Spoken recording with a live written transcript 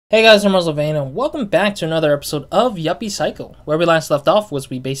Hey guys, I'm RozaldVaneGAME, and welcome back to another episode of Yuppie Psycho. Where we last left off was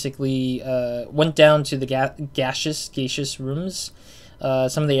we basically went down to the gaseous rooms,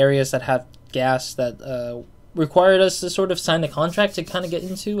 some of the areas that have gas that required us to sort of sign a contract to kind of get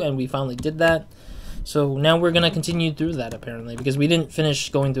into, and we finally did that. So now we're going to continue through that apparently, because we didn't finish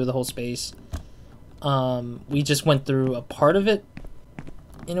going through the whole space. We just went through a part of it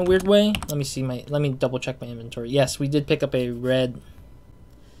in a weird way. Let me double check my inventory. Yes, we did pick up a red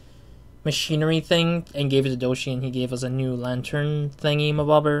machinery thing and gave it to Doshi, and he gave us a new lantern thingy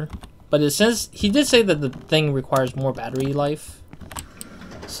mabobber. But it says he did say that the thing requires more battery life,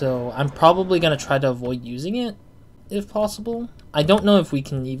 so I'm probably gonna try to avoid using it if possible. I don't know if we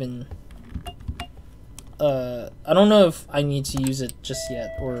can even I don't know if I need to use it just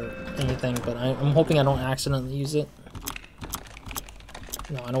yet or anything, but I'm hoping I don't accidentally use it.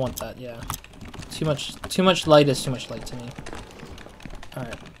 No, I don't want that. Yeah, too much light is too much light to me. All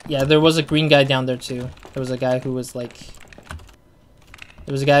right. Yeah, there was a green guy down there too. There was a guy who was like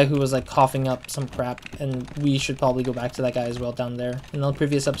coughing up some crap, and we should probably go back to that guy as well down there. In the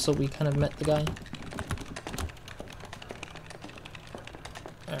previous episode, we kind of met the guy.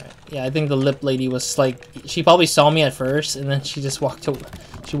 Alright. Yeah, I think the lip lady was like, she probably saw me at first, and then she just walked up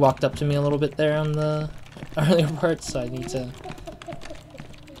to me a little bit there on the earlier part, so I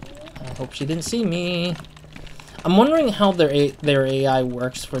hope she didn't see me. I'm wondering how their AI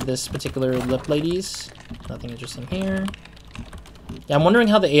works for this particular lip ladies. Nothing interesting here. Yeah, I'm wondering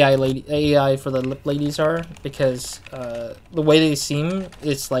how the AI for the lip ladies are, because the way they seem,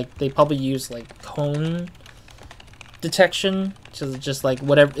 it's like they probably use like cone detection, so just like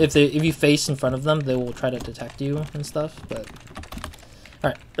whatever, if you face in front of them, they will try to detect you and stuff. But all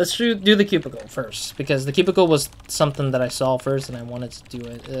right, let's do the cubicle first, because the cubicle was something that I saw first, and I wanted to do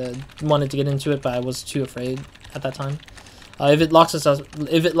it. Wanted to get into it, but I was too afraid at that time. If it locks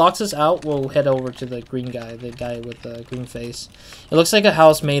us out, we'll head over to the green guy, the guy with the green face. It looks like a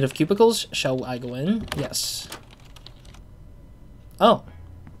house made of cubicles. Shall I go in? Yes. Oh,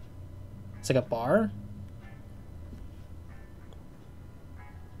 it's like a bar.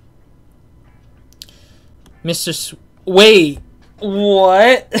 Wait,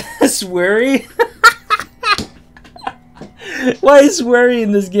 what? Sweary? Why is Sweary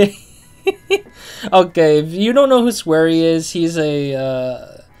in this game? Okay, if you don't know who Sweary is, he's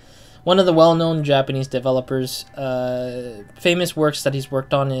a one of the well-known Japanese developers. Famous works that he's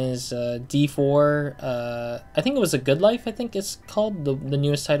worked on is D4. I think it was A Good Life, I think it's called, the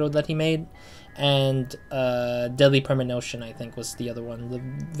newest title that he made, and Deadly Premonition, I think, was the other one. The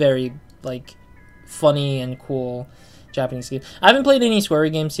very like funny and cool Japanese game. I haven't played any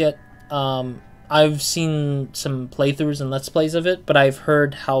Sweary games yet. I've seen some playthroughs and let's plays of it, but I've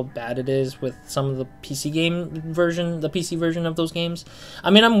heard how bad it is with some of the PC version of those games. I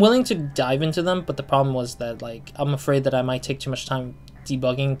mean, I'm willing to dive into them, but the problem was that, like, I'm afraid that I might take too much time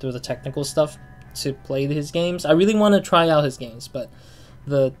debugging through the technical stuff to play his games. I really want to try out his games, but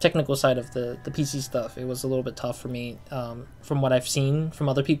the technical side of the PC stuff, it was a little bit tough for me, from what I've seen from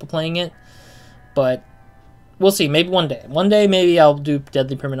other people playing it. But we'll see. Maybe one day. One day, maybe I'll do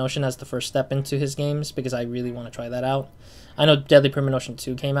Deadly Premonition as the first step into his games, because I really want to try that out. I know Deadly Premonition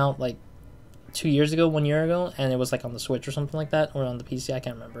 2 came out like 1 year ago, and it was like on the Switch or something like that, or on the PC, I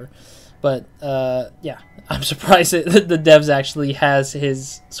can't remember. But yeah, I'm surprised that the devs actually has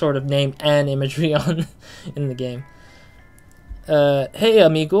his sort of name and imagery on in the game. Hey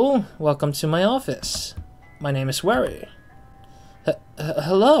amigo, welcome to my office. My name is Sweary.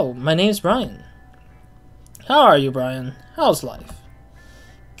 Hello, my name's Brian. How are you, Brian? How's life?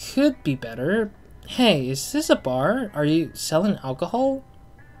 Could be better. Hey, is this a bar? Are you selling alcohol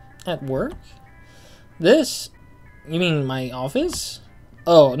at work? This? You mean my office?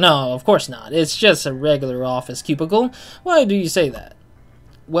 Oh, no, of course not. It's just a regular office cubicle. Why do you say that?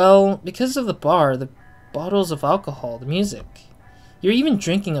 Well, because of the bar, the bottles of alcohol, the music. You're even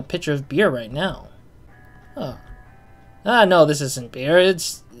drinking a pitcher of beer right now. Oh. Ah, no, this isn't beer.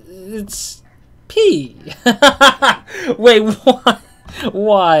 It's pee. Wait, what?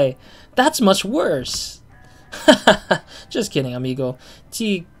 Why? That's much worse. Just kidding, amigo.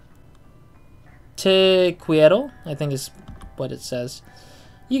 Te quiero, I think is what it says.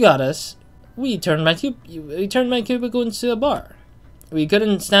 You got us. We turned my cubicle into a bar. We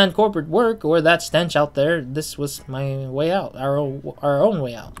couldn't stand corporate work or that stench out there. This was my way out, our own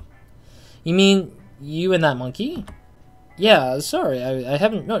way out. You mean you and that monkey? Yeah, sorry, I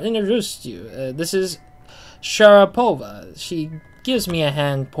haven't introduced you. This is Sharapova. She gives me a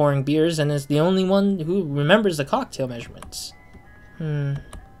hand pouring beers and is the only one who remembers the cocktail measurements.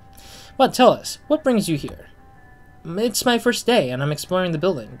 But tell us, what brings you here? It's my first day, and I'm exploring the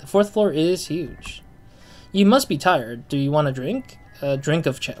building. The 4th floor is huge. You must be tired. Do you want a drink? A drink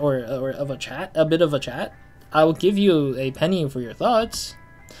of chat, or of a chat? A bit of a chat? I will give you a penny for your thoughts.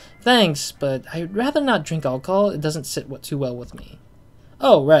 Thanks, but I'd rather not drink alcohol. It doesn't sit too well with me.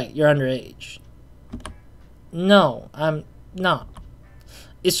 Oh, right, you're underage. No, I'm not.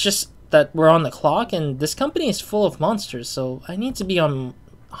 It's just that we're on the clock, and this company is full of monsters, so I need to be on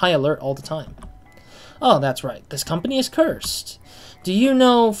high alert all the time. Oh, that's right. This company is cursed. Do you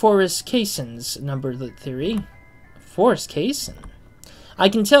know Forrest Cason's number theory? Forrest Cason? I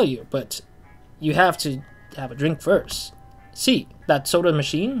can tell you, but you have to have a drink first. See, that soda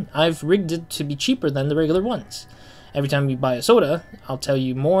machine? I've rigged it to be cheaper than the regular ones. Every time you buy a soda, I'll tell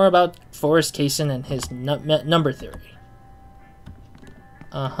you more about Forrest Cason and his number theory.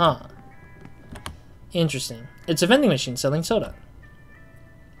 Uh-huh. Interesting. It's a vending machine selling soda.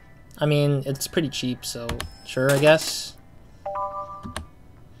 I mean, it's pretty cheap, so sure, I guess.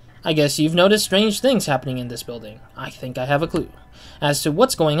 I guess you've noticed strange things happening in this building. I think I have a clue. As to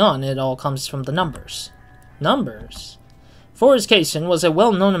what's going on, it all comes from the numbers. Numbers? Forrest Cason was a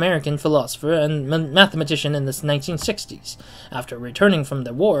well-known American philosopher and mathematician in the 1960s. After returning from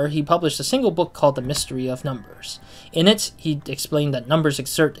the war, he published a single book called The Mystery of Numbers. In it, he explained that numbers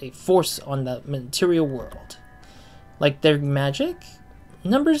exert a force on the material world. Like they're magic?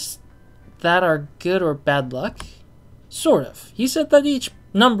 Numbers that are good or bad luck? Sort of. He said that each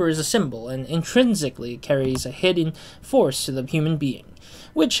number is a symbol and intrinsically carries a hidden force to the human being,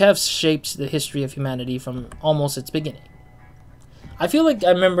 which has shaped the history of humanity from almost its beginning. I feel like I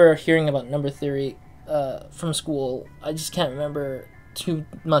remember hearing about number theory from school. I just can't remember too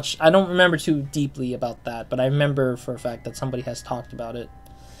much. I don't remember too deeply about that, but I remember for a fact that somebody has talked about it.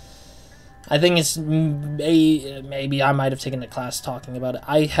 I think it's maybe I might have taken a class talking about it.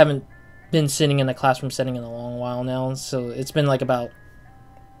 I haven't been sitting in a classroom setting in a long while now, so it's been like about,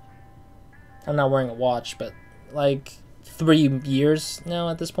 I'm not wearing a watch, but like 3 years now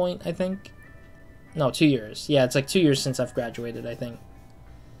at this point, I think. No, 2 years. Yeah, it's like 2 years since I've graduated, I think.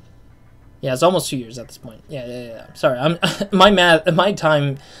 Yeah, it's almost 2 years at this point. Yeah. Sorry, I'm my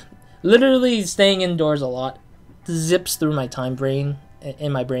time, literally staying indoors a lot, zips through my time brain,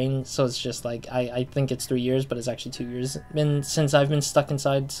 in my brain, so it's just like, I think it's 3 years, but it's actually 2 years since I've been stuck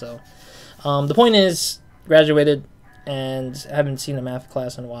inside, so. The point is, graduated, and haven't seen a math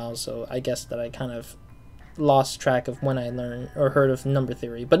class in a while, so I guess that I kind of lost track of when I learned or heard of number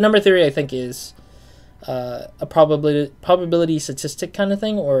theory. But number theory, I think, is a probability statistic kind of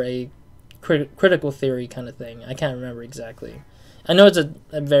thing, or a critical theory kind of thing. I can't remember exactly. I know it's a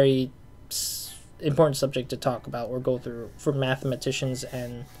very important subject to talk about or go through for mathematicians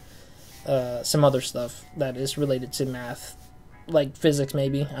and some other stuff that is related to math, like physics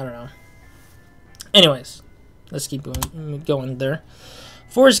maybe. I don't know. Anyways, let's keep going there.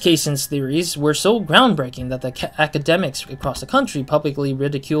 Forrest Cason's theories were so groundbreaking that the academics across the country publicly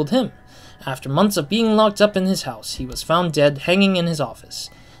ridiculed him. After months of being locked up in his house, he was found dead, hanging in his office.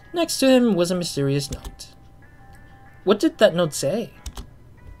 Next to him was a mysterious note. What did that note say?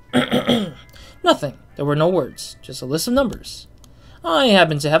 Nothing. There were no words, just a list of numbers. I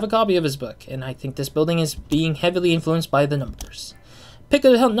happen to have a copy of his book, and I think this building is being heavily influenced by the numbers. Pick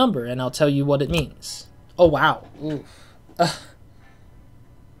a number, and I'll tell you what it means. Oh, wow.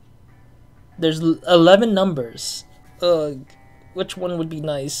 There's 11 numbers. Which one would be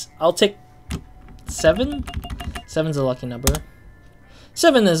nice? I'll take 7? 7's a lucky number.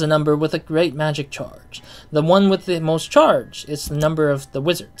 7 is a number with a great magic charge. The one with the most charge is the number of the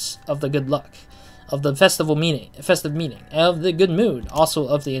wizards, of the good luck, of the festive meaning, of the good mood, also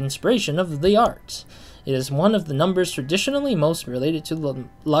of the inspiration of the arts. It is one of the numbers traditionally most related to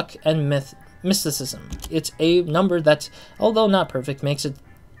luck and mysticism. It's a number that, although not perfect, makes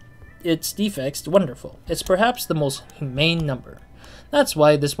its defects wonderful. It's perhaps the most humane number. That's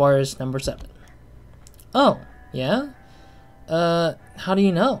why this bar is number 7. Oh, yeah? How do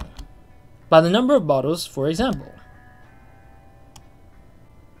you know? By the number of bottles, for example.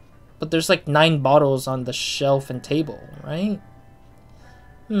 But there's like 9 bottles on the shelf and table, right?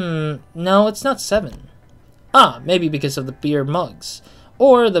 No, it's not 7. Ah, maybe because of the beer mugs.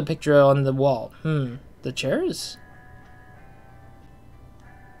 Or the picture on the wall. The chairs?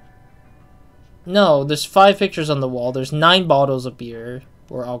 No, there's 5 pictures on the wall. There's 9 bottles of beer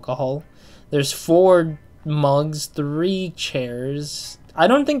or alcohol. There's 4 mugs, 3 chairs. I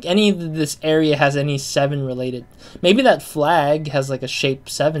don't think any of this area has any 7 related. Maybe that flag has like a shape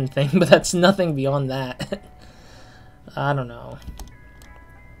 7 thing, but that's nothing beyond that. I don't know.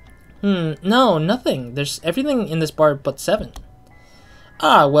 No, nothing. There's everything in this bar but 7.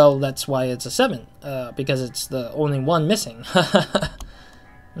 Ah, well, that's why it's a 7. Because it's the only one missing.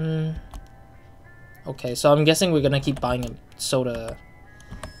 Okay, so I'm guessing we're gonna keep buying a soda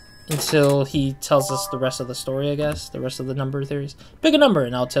until he tells us the rest of the story, I guess. The rest of the number theories. Pick a number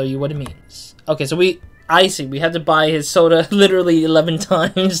and I'll tell you what it means. Okay, so I see. We had to buy his soda literally 11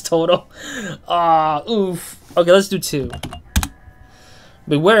 times total. Ah, oof. Okay, let's do 2.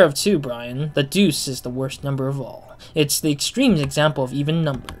 Beware of 2, Brian. The deuce is the worst number of all. It's the extreme example of even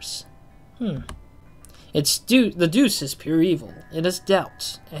numbers. The deuce is pure evil. It is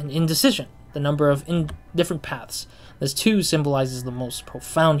doubt and indecision, the number of different paths. This 2 symbolizes the most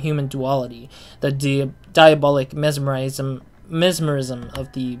profound human duality, the diabolic mesmerism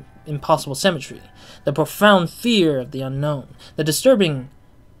of the impossible symmetry, the profound fear of the unknown, the disturbing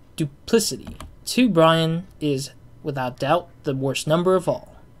duplicity. 2, Brian, is without doubt the worst number of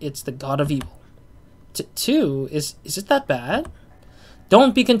all. It's the god of evil. 2 is it that bad?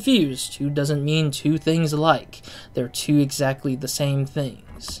 Don't be confused. 2 doesn't mean 2 things alike. They're 2 exactly the same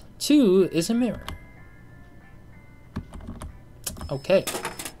things. 2 is a mirror. Okay.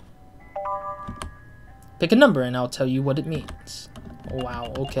 Pick a number and I'll tell you what it means.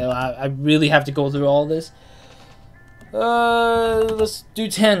 Wow, okay, I really have to go through all this. Let's do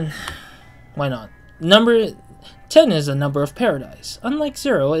 10. Why not? Number 10 is a number of paradise. Unlike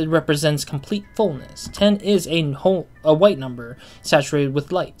 0, it represents complete fullness. 10 is a white number saturated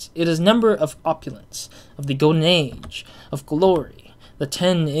with light. It is a number of opulence, of the golden age, of glory. The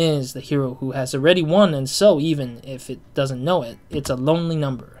 10 is the hero who has already won, and so even if it doesn't know it, it's a lonely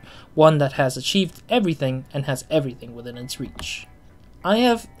number, one that has achieved everything and has everything within its reach.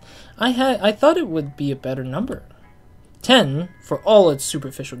 I thought it would be a better number. 10, for all its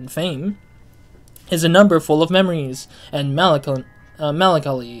superficial fame, is a number full of memories and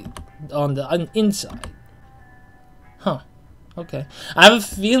melancholy on the inside. Huh. Okay. I have a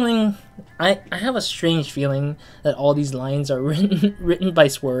feeling, I have a strange feeling that all these lines are written by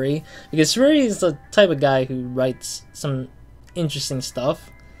Swery, because Swery is the type of guy who writes some interesting stuff.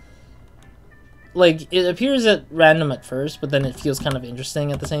 Like, it appears at random at first, but then it feels kind of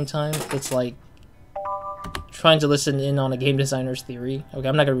interesting at the same time. It's like trying to listen in on a game designer's theory. Okay,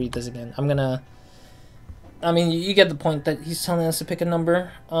 I'm not gonna read this again. I mean, you get the point that he's telling us to pick a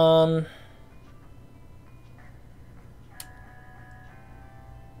number.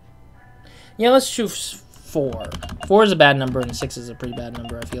 Yeah, let's choose 4. 4 is a bad number, and 6 is a pretty bad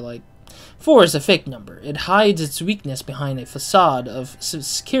number, I feel like. 4 is a fake number. It hides its weakness behind a facade of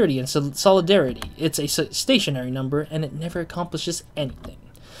security and solidarity. It's a stationary number, and it never accomplishes anything.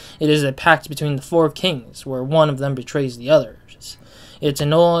 It is a pact between the 4 kings, where one of them betrays the others. It's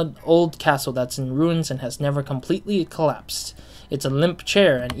an old castle that's in ruins and has never completely collapsed. It's a limp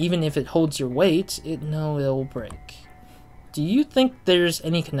chair, and even if it holds your weight, it'll break. Do you think there's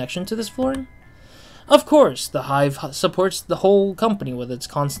any connection to this flooring? Of course, the hive supports the whole company with its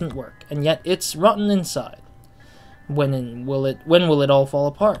constant work, and yet it's rotten inside. When will it all fall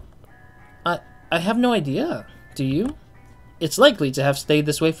apart? I have no idea. Do you? It's likely to have stayed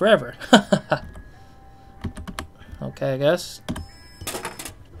this way forever. Okay, I guess.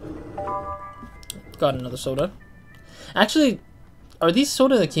 Got another soda. Actually, are these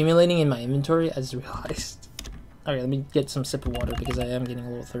soda accumulating in my inventory? I just realized. Alright, let me get some sip of water because I am getting a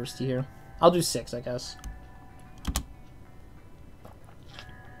little thirsty here. I'll do 6, I guess.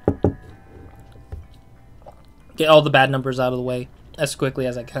 Get all the bad numbers out of the way as quickly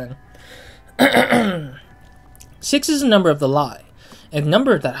as I can. 6 is a number of the lie. A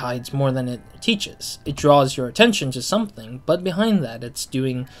number that hides more than it teaches. It draws your attention to something, but behind that it's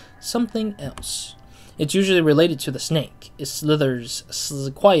doing something else. It's usually related to the snake. It slithers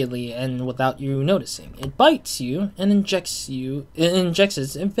quietly and without you noticing. It bites you and injects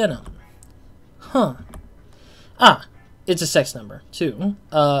its venom. Huh. Ah, it's a sex number, too.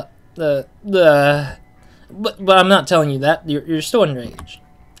 But I'm not telling you that. You're still underage.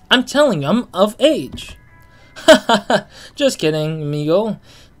 I'm telling you, I'm of age. Haha, just kidding, amigo.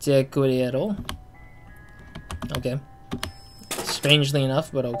 Te quiero. Okay. Strangely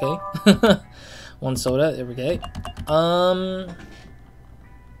enough, but okay. 1 soda, there we go.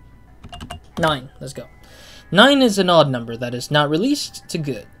 9, let's go. 9 is an odd number that is not related to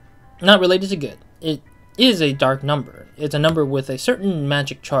good. It is a dark number. It's a number with a certain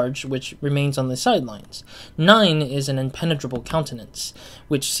magic charge which remains on the sidelines. 9 is an impenetrable countenance,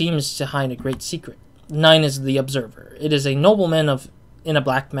 which seems to hide a great secret. 9 is the observer. It is a nobleman in a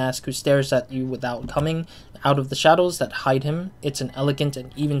black mask who stares at you without coming out of the shadows that hide him. It's an elegant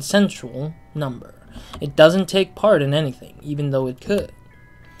and even sensual number. It doesn't take part in anything, even though it could.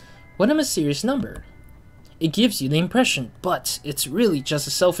 What a mysterious number. It gives you the impression, but it's really just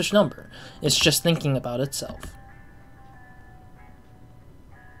a selfish number. It's just thinking about itself.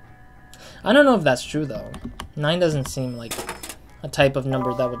 I don't know if that's true though. 9 doesn't seem like a type of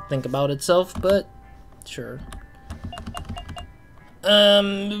number that would think about itself, but sure.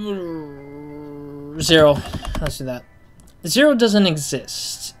 0. Let's do that. 0 doesn't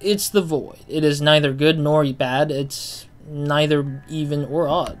exist. It's the void. It is neither good nor bad. It's neither even or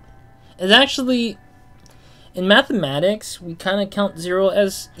odd. It's actually, in mathematics, we kind of count 0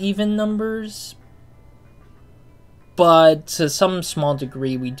 as even numbers, but to some small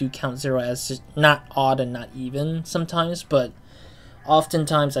degree, we do count 0 as not odd and not even sometimes, but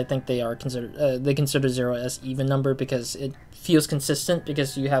oftentimes I think they are considered, they consider 0 as even number because it feels consistent,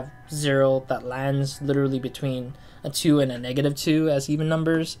 because you have 0 that lands literally between a 2 and a -2 as even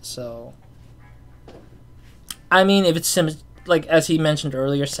numbers. So I mean, if it's like as he mentioned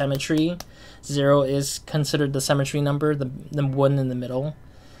earlier, symmetry, 0 is considered the symmetry number, the one in the middle,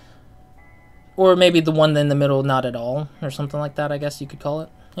 or maybe the one in the middle not at all, or something like that, I guess you could call it.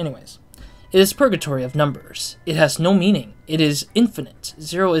 Anyways, it is purgatory of numbers. It has no meaning. It is infinite.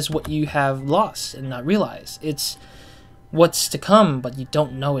 0 is what you have lost and not realized. It's what's to come, but you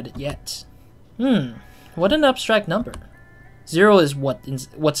don't know it yet. What an abstract number. 0 is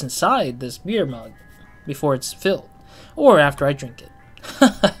what's inside this beer mug before it's filled, or after I drink it.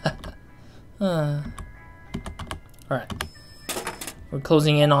 Alright. We're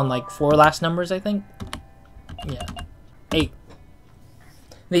closing in on like 4 last numbers, I think. Yeah. 8.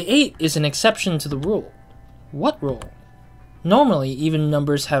 The 8 is an exception to the rule. What rule? Normally, even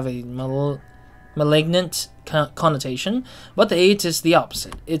numbers have a malignant connotation, but the 8 is the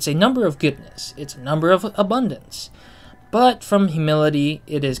opposite. It's a number of goodness. It's a number of abundance. But from humility,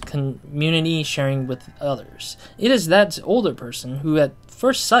 it is community sharing with others. It is that older person who at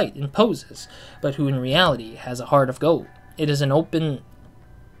first sight imposes, but who in reality has a heart of gold. It is an open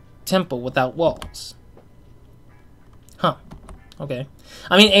temple without walls. Huh. Okay.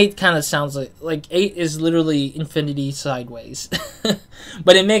 I mean, 8 kind of sounds like 8 is literally infinity sideways.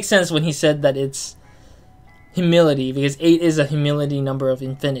 But it makes sense when he said that it's humility, because 8 is a humility number of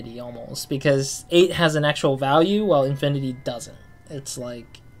infinity almost, because 8 has an actual value while infinity doesn't. It's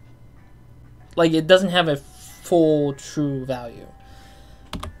like it doesn't have a full true value.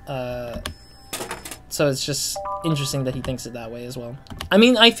 So it's just interesting that he thinks it that way as well. I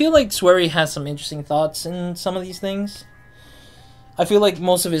mean, I feel like Swery has some interesting thoughts in some of these things. I feel like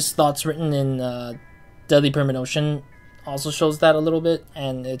most of his thoughts written in Deadly Premonition also shows that a little bit,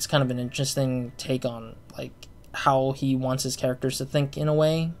 and it's kind of an interesting take on like how he wants his characters to think in a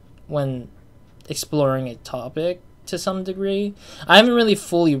way when exploring a topic to some degree. I haven't really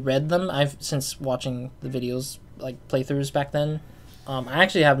fully read them. Since watching the videos, like playthroughs back then. I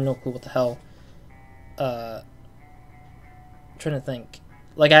actually have no clue what the hell. Trying to think.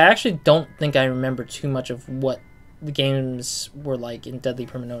 Like, I actually don't think I remember too much of what the games were like in Deadly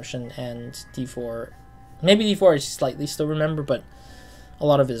Premonition and D4. Maybe D4 I slightly still remember, but a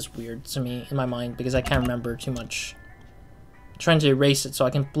lot of it is weird to me in my mind because I can't remember too much. I'm trying to erase it so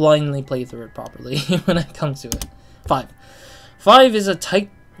I can blindly play through it properly when it comes to it. 5. 5 is a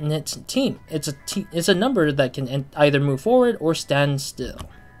tight-knit team. It's a number that can either move forward or stand still.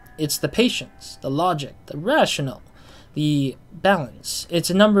 It's the patience, the logic, the rational, the balance. It's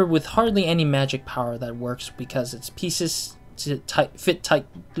a number with hardly any magic power that works because its pieces fit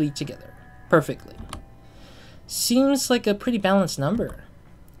tightly together, perfectly. Seems like a pretty balanced number.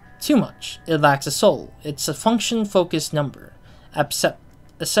 Too much. It lacks a soul. It's a function-focused number.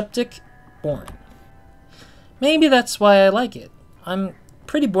 Aseptic, boring. Maybe that's why I like it. I'm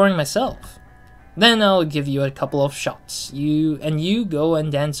pretty boring myself. Then I'll give you a couple of shots. You go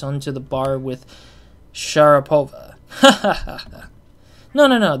and dance onto the bar with Sharapova. Ha ha ha.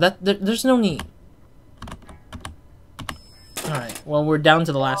 No. There's no need. Alright, well, we're down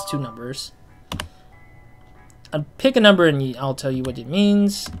to the last 2 numbers. I'll pick a number and I'll tell you what it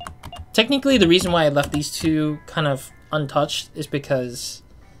means. Technically, the reason why I left these 2 kind of untouched is because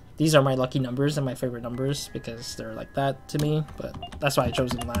these are my lucky numbers and my favorite numbers because they're like that to me, but that's why I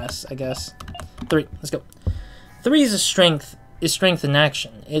chose them last, I guess. 3, let's go. 3 is strength in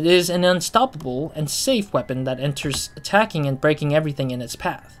action. It is an unstoppable and safe weapon that enters attacking and breaking everything in its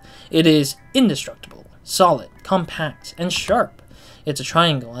path. It is indestructible, solid, compact, and sharp. It's a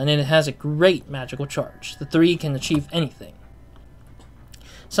triangle, and it has a great magical charge. The 3 can achieve anything.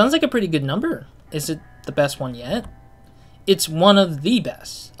 Sounds like a pretty good number. Is it the best one yet? It's one of the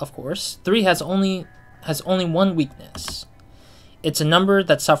best, of course. 3 has only one weakness. It's a number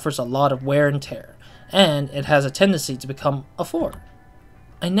that suffers a lot of wear and tear, and it has a tendency to become a 4.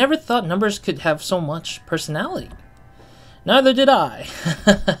 I never thought numbers could have so much personality. Neither did I.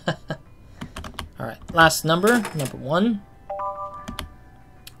 Alright, last number 1.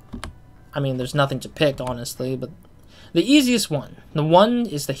 I mean, there's nothing to pick, honestly, but the easiest one. The 1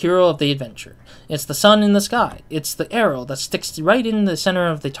 is the hero of the adventure. It's the sun in the sky. It's the arrow that sticks right in the center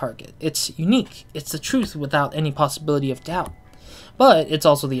of the target. It's unique. It's the truth without any possibility of doubt. But it's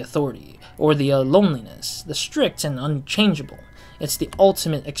also the authority, or the loneliness, the strict and unchangeable. It's the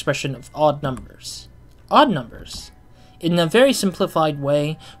ultimate expression of odd numbers. Odd numbers. In a very simplified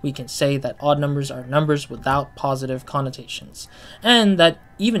way, we can say that odd numbers are numbers without positive connotations, and that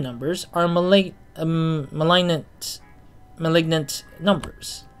even numbers are malignant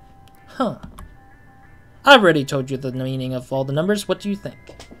numbers. Huh. I've already told you the meaning of all the numbers. What do you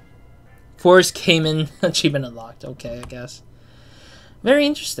think? Forrest came in. Achievement unlocked. Okay, I guess. Very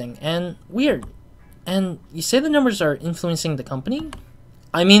interesting and weird. And you say the numbers are influencing the company?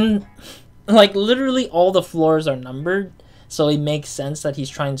 I mean, like, literally all the floors are numbered, so it makes sense that he's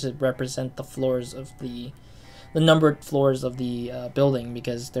trying to represent the floors of the numbered floors of the building,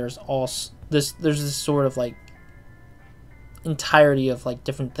 because there's this sort of like entirety of like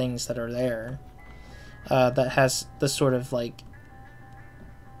different things that are there that has this sort of like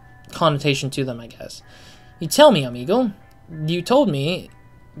connotation to them, I guess. You tell me, amigo. You told me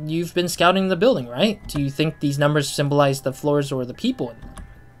you've been scouting the building, right? Do you think these numbers symbolize the floors or the people in them?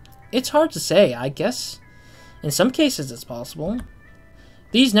 It's hard to say, I guess. In some cases, it's possible.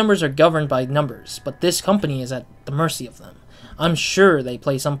 These numbers are governed by numbers, but this company is at the mercy of them. I'm sure they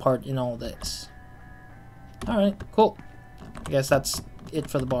play some part in all this. Alright, cool. I guess that's it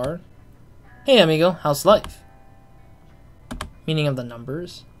for the bar. Hey, amigo, how's life? Meaning of the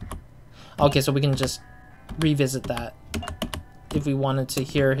numbers? Okay, so we can just revisit that if we wanted to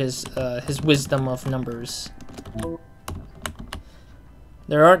hear his wisdom of numbers.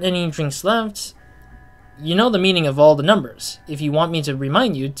 There aren't any drinks left. You know the meaning of all the numbers. If you want me to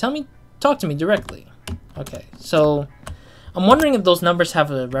remind you, talk to me directly. Okay, so I'm wondering if those numbers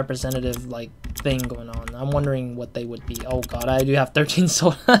have a representative like thing going on. I'm wondering what they would be. Oh god, I do have 13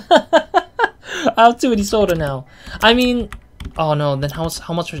 soda. I have too many soda now. I mean, oh no, then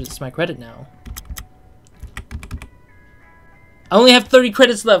how much is my credit now? I only have 30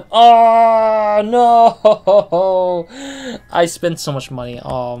 credits left. Oh no! I spent so much money.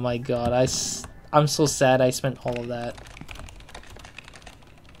 Oh my god, I'm so sad I spent all of that.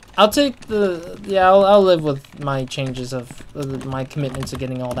 I'll take the... yeah, I'll live with my changes of my commitment to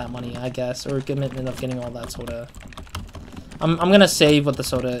getting all that money, I guess. Or commitment of getting all that soda. I'm gonna save with the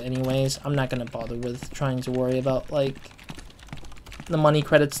soda anyways. I'm not gonna bother with trying to worry about, like, the money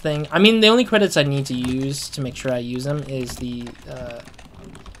credits thing. I mean, the only credits I need to use to make sure I use them is the...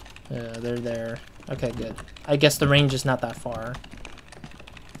 they're there. Okay, good. I guess the range is not that far.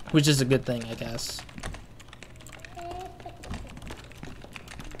 Which is a good thing, I guess.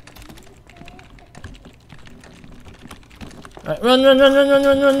 Alright, run, no,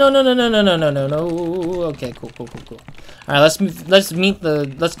 no. Okay, cool. Alright,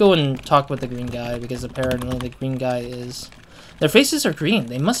 let's go and talk with the green guy, because apparently the green guy is... Their faces are green.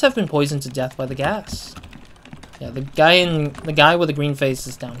 They must have been poisoned to death by the gas. Yeah, the guy with the green face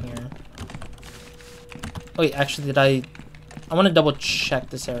is down here. Oh, wait, actually, I want to double check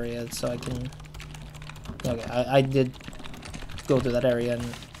this area so I can... Okay, I did go through that area and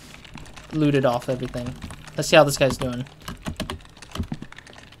looted off everything. Let's see how this guy's doing.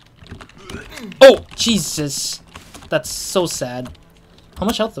 Oh, Jesus! That's so sad. How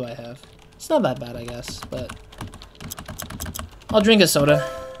much health do I have? It's not that bad, I guess, but... I'll drink a soda.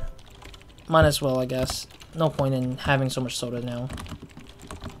 Might as well, I guess. No point in having so much soda now.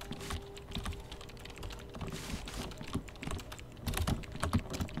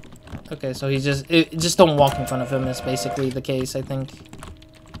 Okay, so he's just don't walk in front of him is basically the case, I think.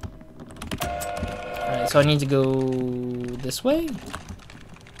 Alright, so I need to go this way?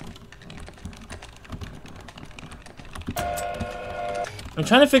 I'm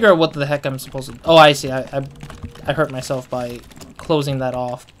trying to figure out what the heck I'm supposed to... Oh, I see. I hurt myself by closing that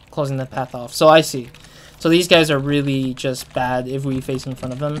path off. So I see. So these guys are really just bad if we face in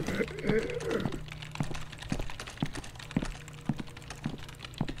front of them.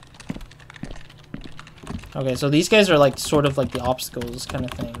 Okay, so these guys are like sort of like the obstacles kind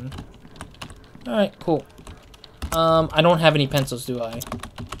of thing. Alright, cool. I don't have any pencils, do I?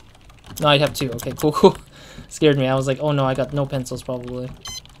 No, I have 2. Okay, cool. Scared me. I was like, oh no, I got no pencils probably.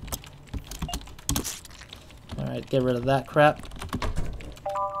 Alright, get rid of that crap.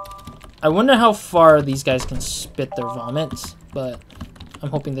 I wonder how far these guys can spit their vomits, but I'm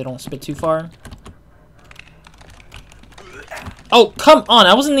hoping they don't spit too far. Oh, come on!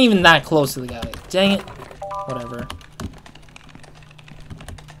 I wasn't even that close to the guy. Dang it. Whatever.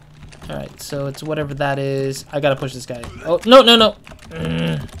 Alright, so it's whatever that is. I gotta push this guy. Oh, no, no, no!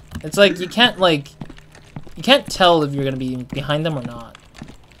 It's like, you can't tell if you're gonna be behind them or not.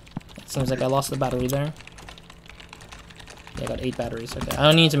 It seems like I lost the battery there. Yeah, I got 8 batteries. Okay,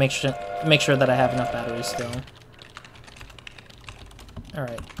 I need to make sure that I have enough batteries still.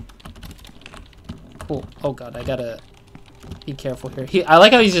 Alright. Cool. Oh god, I gotta be careful here. I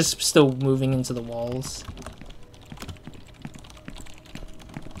like how he's just still moving into the walls.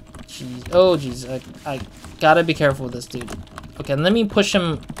 Jeez. Oh jeez, I gotta be careful with this dude. Okay, let me push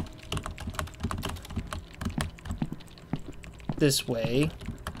him this way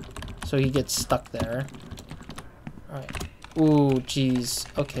so he gets stuck there. Alright. Ooh, jeez.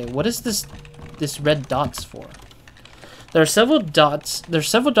 Okay, what is this red dots for? There are several dots. There's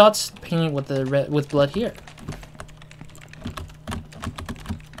several dots painted with the red with blood here.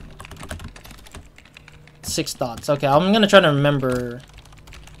 Six dots. Okay, I'm gonna try to remember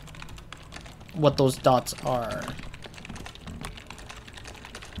what those dots are.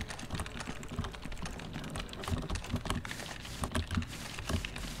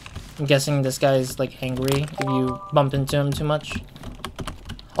 I'm guessing this guy's like angry if you bump into him too much.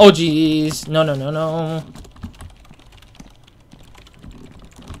 Oh jeez. No, no, no, no.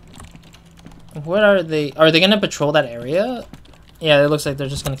 What are they? Are they gonna patrol that area? Yeah, it looks like they're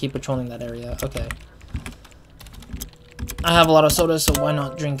just gonna keep patrolling that area. Okay. I have a lot of soda, so why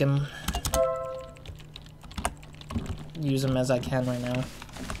not drink them? Use them as I can right now.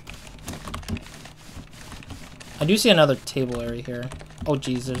 I do see another table area here. Oh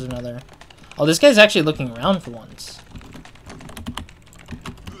geez, there's another. Oh, this guy's actually looking around for once.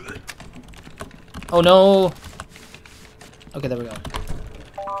 Oh no! Okay, there we go.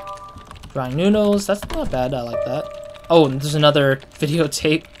 Drying noodles, that's not bad, I like that. Oh, and there's another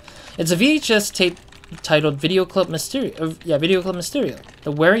videotape. It's a VHS tape titled Video Club Mysterio. Yeah, Video Club Mysterio.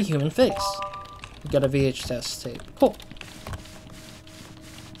 The Wary Human Face. We got a VHS tape. Cool.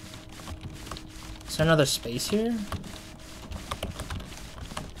 Is there another space here?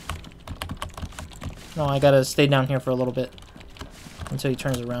 No, I gotta stay down here for a little bit. Until he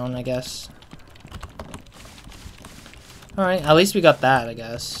turns around, I guess. Alright, at least we got that, I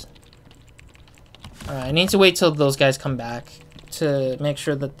guess. Alright, I need to wait till those guys come back to make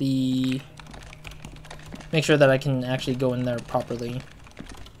sure that I can actually go in there properly.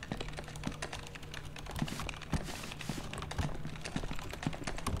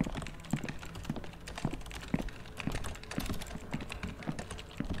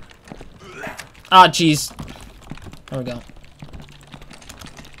 Ah, jeez. There we go.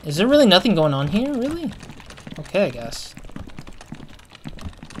 Is there really nothing going on here, really? Okay, I guess.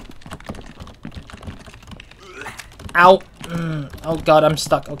 Ow! Oh god, I'm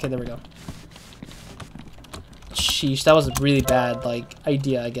stuck. Okay, there we go. Sheesh, that was a really bad, like,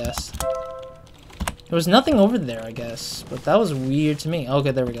 idea, I guess. There was nothing over there, I guess. But that was weird to me.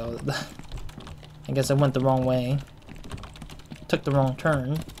 Okay, there we go. I guess I went the wrong way. Took the wrong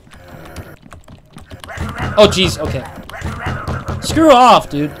turn. Oh, jeez, okay. Screw off,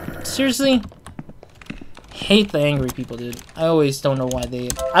 dude. Seriously? Hate the angry people, dude. I always don't know why they...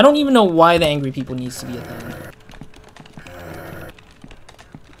 I don't even know why the angry people needs to be a thing.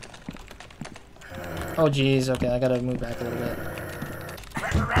 Oh, jeez. Okay, I gotta move back a little bit.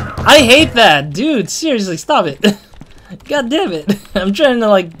 I hate that! Dude, seriously, stop it. God damn it. I'm trying to,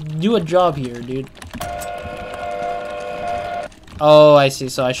 like, do a job here, dude. Oh, I see.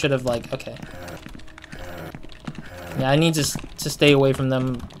 So I should have, like... Okay. Yeah, I need to stay away from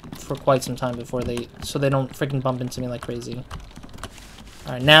them for quite some time before so they don't freaking bump into me like crazy.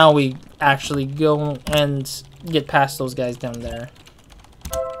 Alright, now we actually go and get past those guys down there.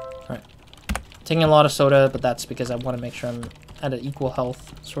 Alright. Taking a lot of soda, but that's because I want to make sure I'm at an equal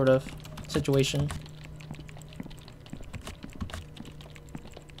health sort of situation.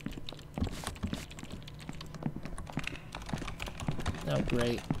 Oh,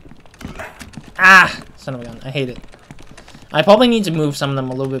 great. Ah! Son of a gun. I hate it. I probably need to move some of them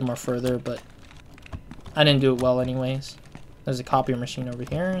a little bit more further, but I didn't do it well anyways. There's a copier machine over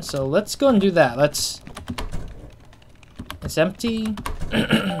here, so let's go and do that. It's empty.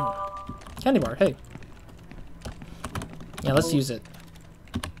 Candy bar, hey. Yeah, let's use it.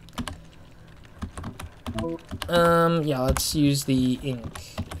 Yeah, let's use the ink.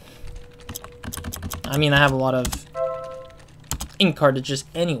 I mean, I have a lot of ink cartridges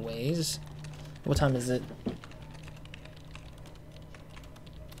anyways. What time is it?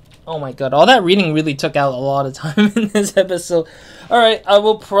 Oh my god, all that reading really took out a lot of time in this episode. Alright, I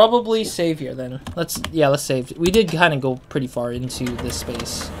will probably save here then. Let's save. We did kind of go pretty far into this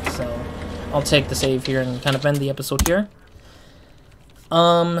space, so I'll take the save here and kind of end the episode here.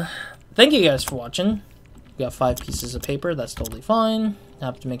 Thank you guys for watching. We got 5 pieces of paper, that's totally fine. I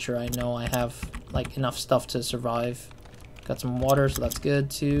have to make sure I know I have, like, enough stuff to survive. Got some water, so that's good,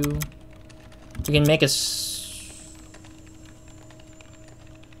 too. We can make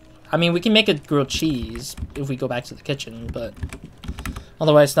we can make a grilled cheese if we go back to the kitchen, but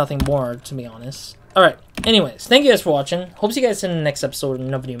otherwise nothing more, to be honest. Alright, anyways, thank you guys for watching. Hope to see you guys in the next episode of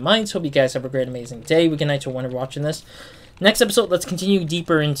Nobody Minds. Hope you guys have a great, amazing day, weekend, night, or whenever watching this. Next episode, let's continue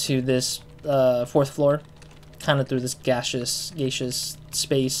deeper into this 4th floor, kind of through this gaseous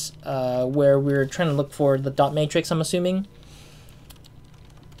space, where we're trying to look for the dot matrix, I'm assuming.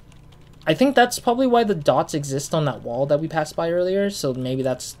 I think that's probably why the dots exist on that wall that we passed by earlier, so maybe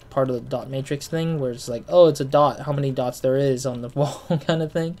that's part of the dot matrix thing, where it's like, oh, it's a dot, how many dots there is on the wall kind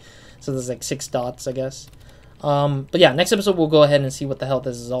of thing. So there's like 6 dots, I guess. But yeah, next episode we'll go ahead and see what the hell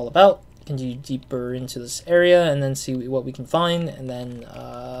this is all about, continue deeper into this area, and then see what we can find, and then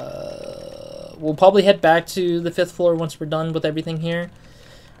we'll probably head back to the 5th floor once we're done with everything here,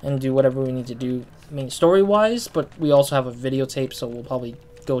 and do whatever we need to do, story-wise, but we also have a videotape, so we'll probably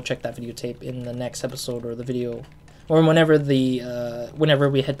go check that videotape in the next episode, or the video, or whenever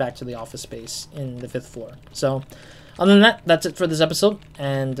we head back to the office space in the 5th floor. So other than that, that's it for this episode,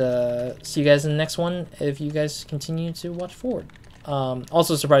 and see you guys in the next one if you guys continue to watch forward.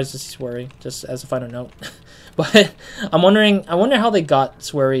 Also surprised to see Swery, just as a final note. But I wonder how they got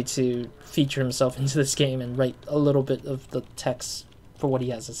Swery to feature himself into this game and write a little bit of the text for what he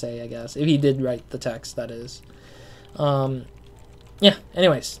has to say, I guess, if he did write the text, that is. Yeah,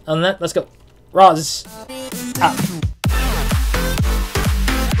 anyways, other than that, let's go. Roz out.